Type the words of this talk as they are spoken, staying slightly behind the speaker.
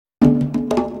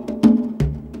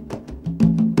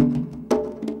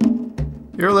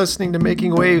You're listening to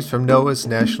Making Waves from NOAA's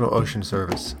National Ocean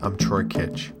Service. I'm Troy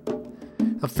Kitch.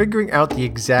 Now, figuring out the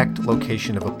exact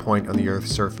location of a point on the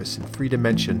Earth's surface in 3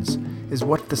 dimensions is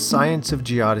what the science of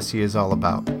geodesy is all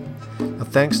about. Now,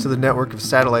 thanks to the network of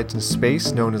satellites in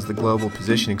space known as the Global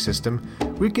Positioning System,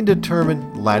 we can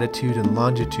determine latitude and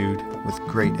longitude with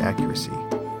great accuracy.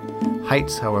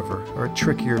 Heights, however, are a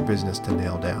trickier business to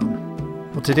nail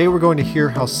down. Well, today we're going to hear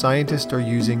how scientists are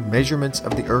using measurements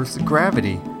of the Earth's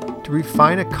gravity to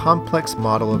refine a complex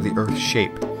model of the Earth's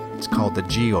shape. It's called the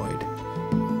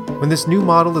Geoid. When this new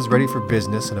model is ready for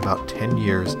business in about 10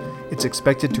 years, it's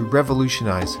expected to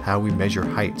revolutionize how we measure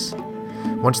heights.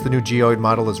 Once the new Geoid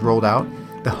model is rolled out,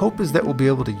 the hope is that we'll be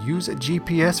able to use a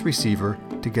GPS receiver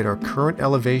to get our current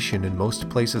elevation in most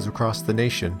places across the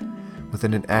nation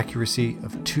within an accuracy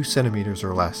of 2 centimeters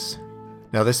or less.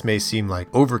 Now, this may seem like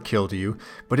overkill to you,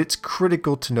 but it's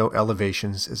critical to know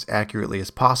elevations as accurately as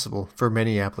possible for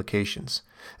many applications.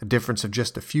 A difference of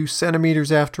just a few centimeters,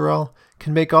 after all,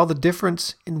 can make all the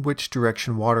difference in which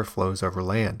direction water flows over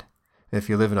land. And if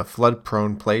you live in a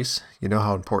flood-prone place, you know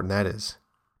how important that is.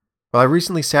 Well, I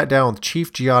recently sat down with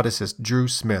Chief Geodesist Drew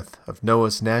Smith of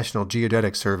NOAA's National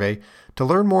Geodetic Survey to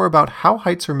learn more about how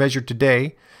heights are measured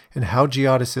today and how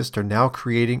geodesists are now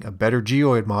creating a better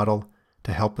geoid model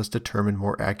to help us determine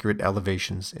more accurate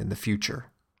elevations in the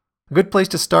future. A good place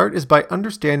to start is by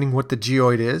understanding what the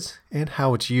geoid is and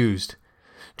how it's used.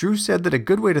 Drew said that a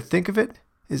good way to think of it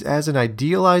is as an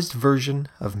idealized version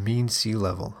of mean sea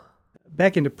level.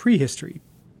 Back into prehistory,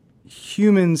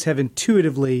 humans have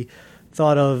intuitively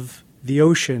thought of the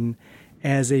ocean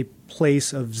as a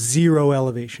place of zero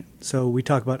elevation. So we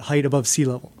talk about height above sea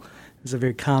level. It's a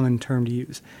very common term to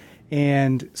use.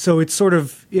 And so it's sort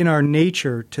of in our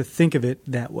nature to think of it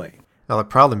that way. Now, the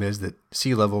problem is that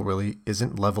sea level really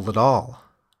isn't level at all.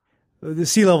 The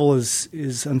sea level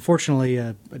is unfortunately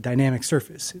a dynamic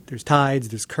surface. There's tides,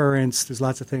 there's currents, there's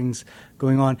lots of things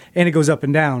going on, and it goes up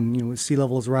and down. Sea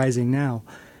level is rising now.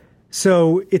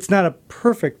 So it's not a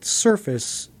perfect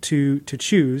surface to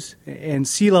choose, and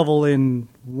sea level in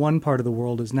one part of the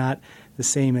world is not the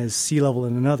same as sea level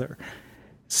in another.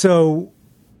 So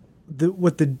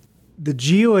what the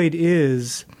geoid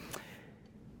is,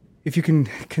 if you can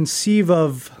conceive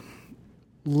of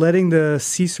letting the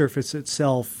sea surface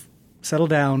itself settle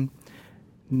down,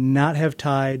 not have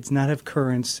tides, not have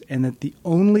currents, and that the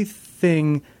only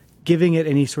thing giving it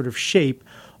any sort of shape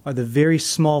are the very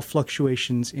small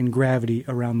fluctuations in gravity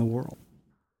around the world.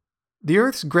 The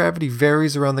Earth's gravity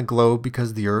varies around the globe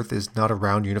because the Earth is not a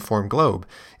round, uniform globe.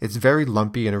 It's very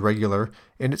lumpy and irregular,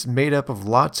 and it's made up of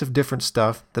lots of different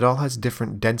stuff that all has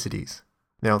different densities.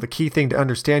 Now, the key thing to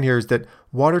understand here is that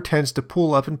water tends to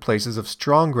pool up in places of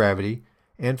strong gravity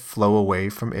and flow away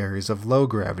from areas of low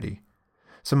gravity.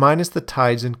 So minus the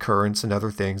tides and currents and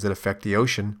other things that affect the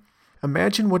ocean,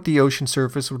 imagine what the ocean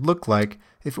surface would look like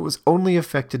if it was only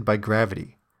affected by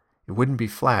gravity. It wouldn't be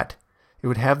flat. It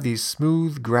would have these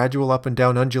smooth, gradual up and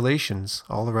down undulations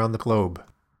all around the globe.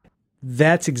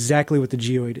 That's exactly what the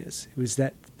geoid is. It was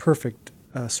that perfect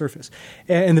surface.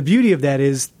 And the beauty of that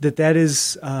is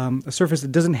a surface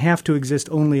that doesn't have to exist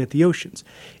only at the oceans.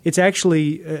 It's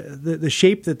actually the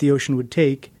shape that the ocean would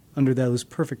take under those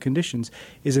perfect conditions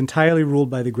is entirely ruled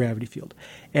by the gravity field.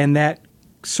 And that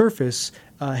surface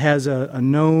has a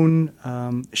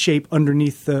known shape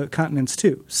underneath the continents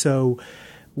too. So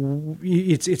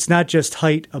it's not just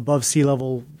height above sea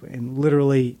level and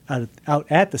literally out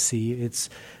at the sea.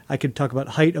 I could talk about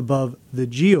height above the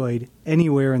geoid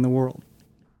anywhere in the world.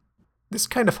 This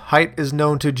kind of height is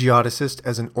known to geodesists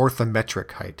as an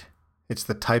orthometric height. It's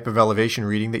the type of elevation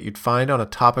reading that you'd find on a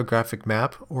topographic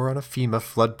map or on a FEMA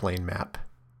floodplain map.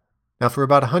 Now, for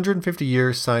about 150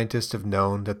 years, scientists have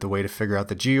known that the way to figure out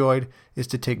the geoid is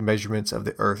to take measurements of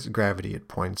the Earth's gravity at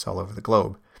points all over the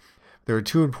globe. There are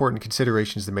 2 important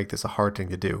considerations that make this a hard thing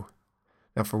to do.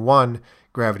 Now, for one,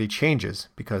 gravity changes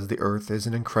because the Earth is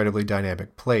an incredibly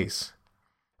dynamic place.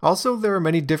 Also, there are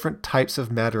many different types of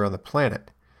matter on the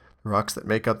planet. The rocks that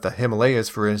make up the Himalayas,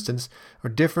 for instance, are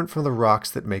different from the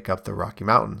rocks that make up the Rocky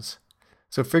Mountains.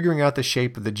 So figuring out the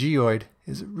shape of the geoid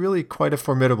is really quite a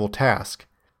formidable task.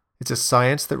 It's a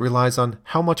science that relies on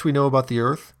how much we know about the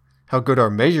Earth, how good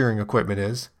our measuring equipment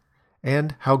is,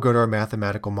 and how good our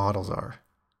mathematical models are.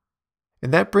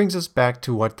 And that brings us back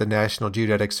to what the National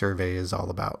Geodetic Survey is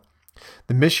all about.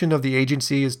 The mission of the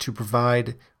agency is to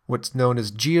provide what's known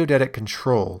as geodetic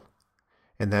control,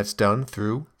 and that's done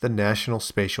through the National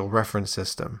Spatial Reference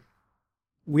System.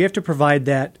 We have to provide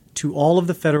that to all of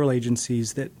the federal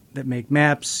agencies that make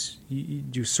maps,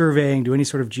 do surveying, do any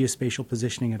sort of geospatial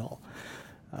positioning at all.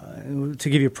 To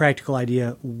give you a practical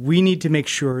idea, we need to make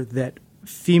sure that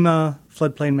FEMA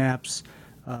floodplain maps,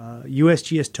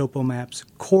 USGS topo maps,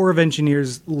 Corps of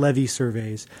Engineers levee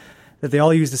surveys, that they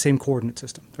all use the same coordinate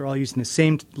system. They're all using the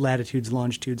same latitudes,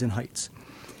 longitudes, and heights.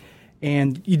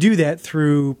 And you do that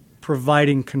through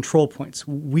providing control points.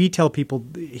 We tell people,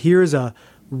 here's a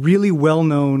really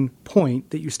well-known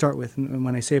point that you start with. And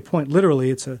when I say a point,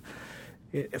 literally,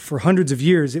 for hundreds of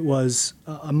years, it was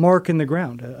a mark in the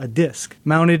ground, a disc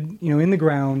mounted, in the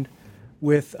ground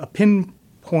with a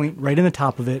pinpoint right in the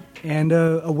top of it and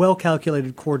a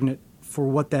well-calculated coordinate for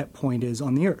what that point is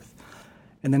on the Earth.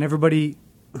 And then everybody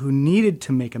who needed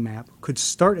to make a map could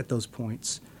start at those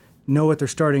points, know what their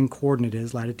starting coordinate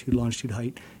is, latitude, longitude,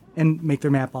 height, and make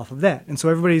their map off of that. And so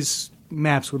everybody's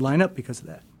maps would line up because of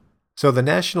that. So the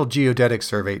National Geodetic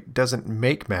Survey doesn't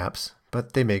make maps,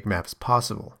 but they make maps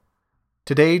possible.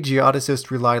 Today,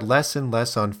 geodesists rely less and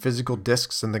less on physical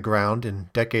disks in the ground in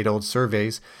decade-old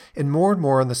surveys and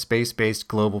more on the space-based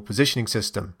global positioning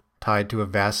system tied to a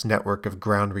vast network of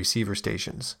ground receiver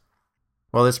stations.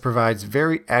 While this provides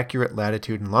very accurate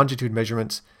latitude and longitude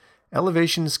measurements,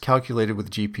 elevations calculated with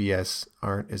GPS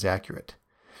aren't as accurate.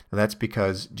 Now that's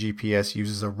because GPS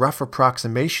uses a rough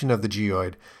approximation of the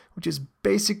geoid, which is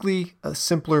basically a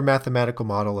simpler mathematical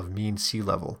model of mean sea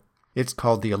level. It's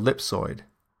called the ellipsoid.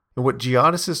 And what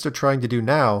geodesists are trying to do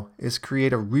now is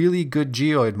create a really good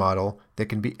geoid model that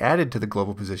can be added to the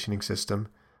global positioning system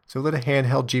so that a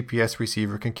handheld GPS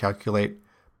receiver can calculate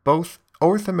both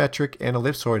orthometric and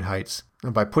ellipsoid heights.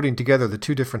 And by putting together the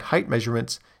two different height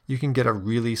measurements, you can get a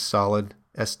really solid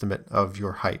estimate of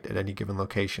your height at any given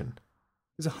location.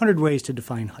 There's 100 ways to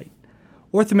define height.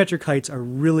 Orthometric heights are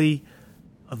really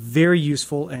a very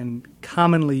useful and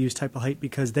commonly used type of height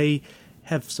because they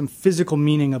have some physical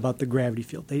meaning about the gravity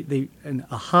field. And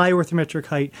a high orthometric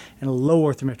height and a low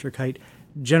orthometric height,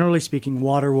 generally speaking,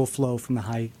 water will flow from the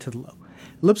high to the low.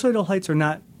 Ellipsoidal heights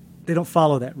they don't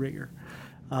follow that rigor.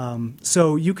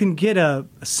 So you can get a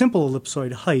simple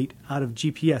ellipsoid height out of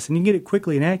GPS, and you can get it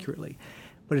quickly and accurately,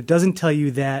 but it doesn't tell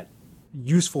you that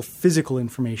useful physical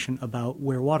information about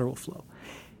where water will flow.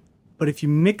 But if you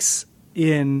mix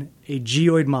in a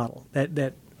geoid model,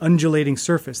 that undulating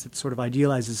surface that sort of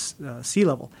idealizes sea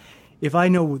level, if I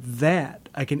know that,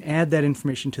 I can add that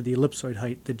information to the ellipsoid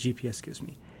height that GPS gives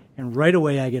me. And right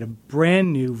away I get a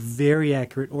brand new, very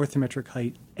accurate orthometric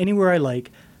height anywhere I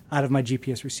like out of my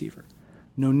GPS receiver.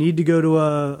 No need to go to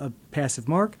a passive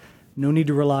mark. No need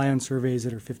to rely on surveys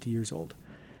that are 50 years old.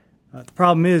 The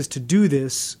problem is, to do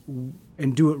this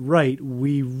and do it right,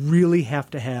 we really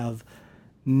have to have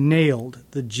nailed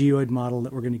the geoid model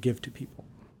that we're going to give to people.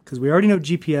 Because we already know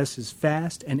GPS is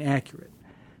fast and accurate.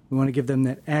 We want to give them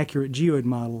that accurate geoid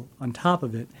model on top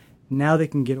of it. Now they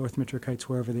can get orthometric heights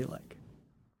wherever they like.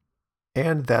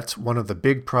 And that's one of the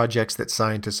big projects that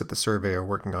scientists at the survey are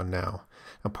working on now.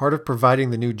 A part of providing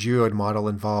the new geoid model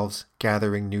involves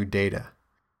gathering new data.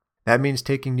 That means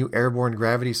taking new airborne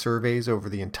gravity surveys over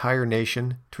the entire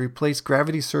nation to replace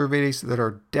gravity surveys that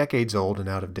are decades old and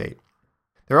out of date.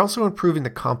 They're also improving the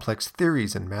complex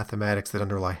theories and mathematics that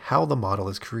underlie how the model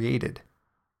is created.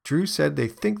 Drew said they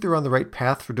think they're on the right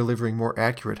path for delivering more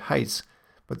accurate heights,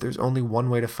 but there's only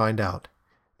one way to find out.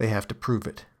 They have to prove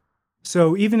it.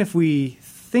 So even if we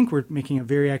think we're making a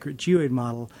very accurate geoid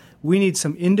model, we need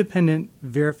some independent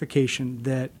verification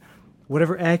that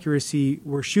whatever accuracy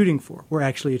we're shooting for, we're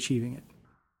actually achieving it.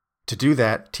 To do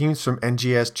that, teams from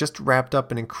NGS just wrapped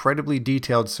up an incredibly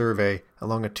detailed survey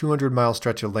along a 200-mile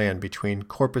stretch of land between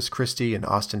Corpus Christi and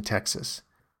Austin, Texas.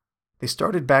 They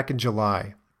started back in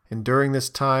July, and during this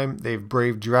time they've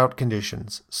braved drought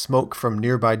conditions, smoke from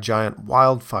nearby giant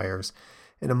wildfires,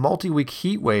 and a multi-week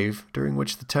heat wave during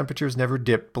which the temperatures never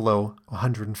dipped below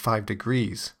 105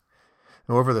 degrees.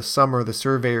 Now, over the summer, the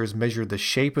surveyors measured the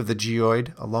shape of the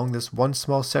geoid along this one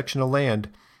small section of land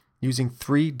using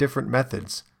 3 different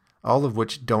methods, all of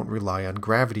which don't rely on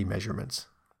gravity measurements.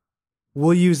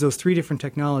 We'll use those 3 different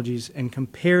technologies and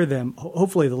compare them.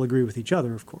 Hopefully they'll agree with each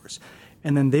other, of course.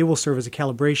 And then they will serve as a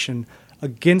calibration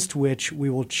against which we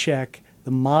will check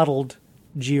the modeled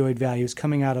geoid values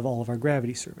coming out of all of our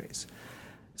gravity surveys.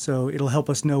 So it'll help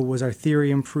us know, was our theory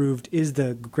improved? Is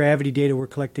the gravity data we're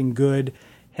collecting good?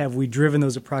 Have we driven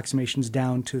those approximations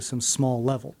down to some small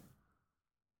level?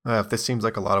 If this seems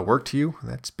like a lot of work to you,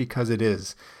 that's because it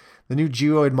is. The new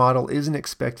geoid model isn't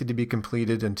expected to be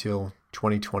completed until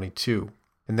 2022,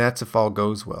 and that's if all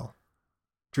goes well.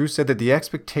 Drew said that the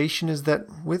expectation is that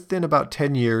within about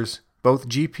 10 years, both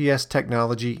GPS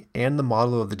technology and the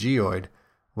model of the geoid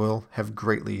will have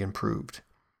greatly improved.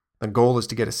 The goal is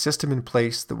to get a system in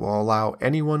place that will allow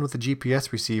anyone with a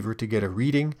GPS receiver to get a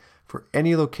reading for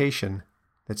any location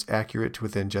that's accurate to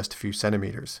within just a few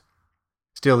centimeters.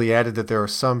 Still, he added that there are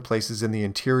some places in the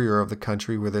interior of the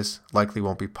country where this likely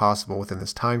won't be possible within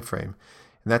this time frame,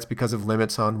 and that's because of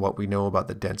limits on what we know about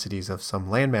the densities of some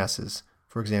landmasses,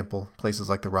 for example, places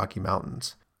like the Rocky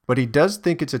Mountains. But he does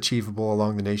think it's achievable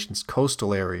along the nation's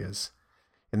coastal areas,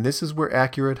 and this is where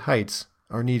accurate heights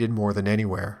are needed more than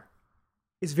anywhere.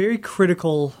 It's very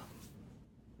critical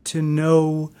to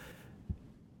know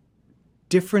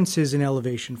differences in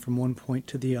elevation from one point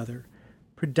to the other,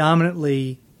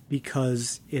 predominantly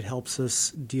because it helps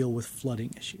us deal with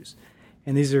flooding issues.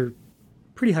 And these are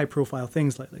pretty high-profile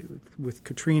things lately. With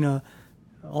Katrina,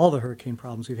 all the hurricane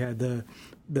problems we've had, the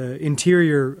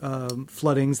interior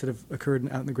floodings that have occurred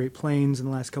out in the Great Plains in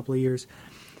the last couple of years.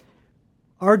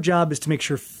 Our job is to make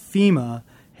sure FEMA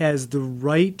has the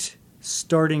right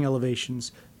starting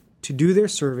elevations to do their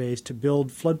surveys, to build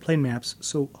floodplain maps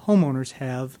so homeowners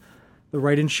have the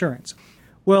right insurance.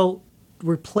 Well,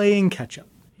 we're playing catch-up.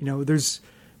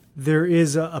 There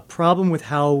is a problem with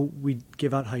how we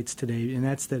give out heights today, and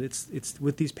that's that it's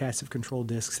with these passive control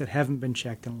discs that haven't been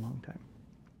checked in a long time.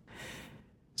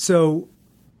 So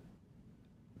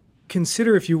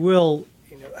consider, if you will,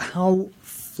 how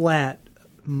flat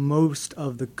most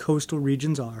of the coastal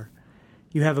regions are.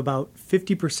 You have about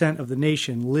 50% of the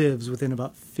nation lives within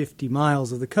about 50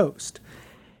 miles of the coast.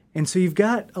 And so you've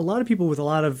got a lot of people with a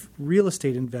lot of real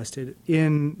estate invested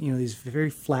in these very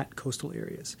flat coastal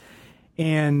areas.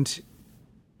 And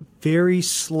very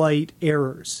slight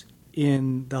errors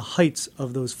in the heights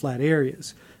of those flat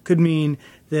areas could mean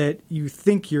that you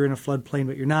think you're in a floodplain,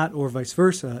 but you're not, or vice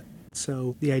versa.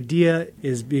 So the idea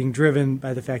is being driven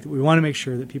by the fact that we want to make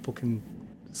sure that people can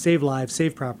save lives,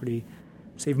 save property,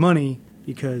 save money,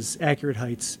 because accurate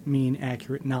heights mean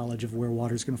accurate knowledge of where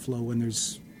water is going to flow when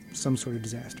there's some sort of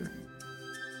disaster.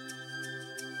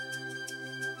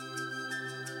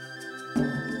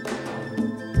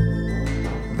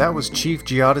 That was Chief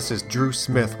Geodesist Drew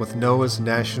Smith with NOAA's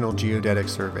National Geodetic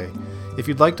Survey. If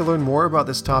you'd like to learn more about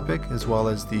this topic, as well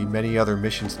as the many other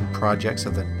missions and projects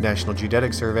of the National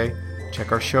Geodetic Survey,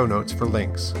 check our show notes for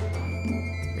links.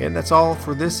 And that's all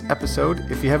for this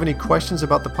episode. If you have any questions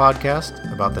about the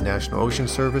podcast, about the National Ocean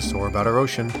Service, or about our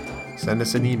ocean, send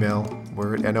us an email.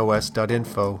 We're at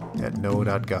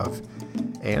nos.info@noaa.gov.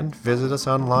 And visit us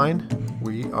online.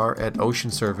 We are at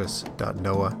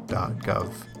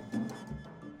oceanservice.noaa.gov.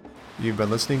 You've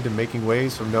been listening to Making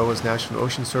Waves from NOAA's National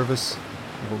Ocean Service.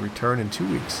 We'll return in 2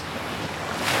 weeks.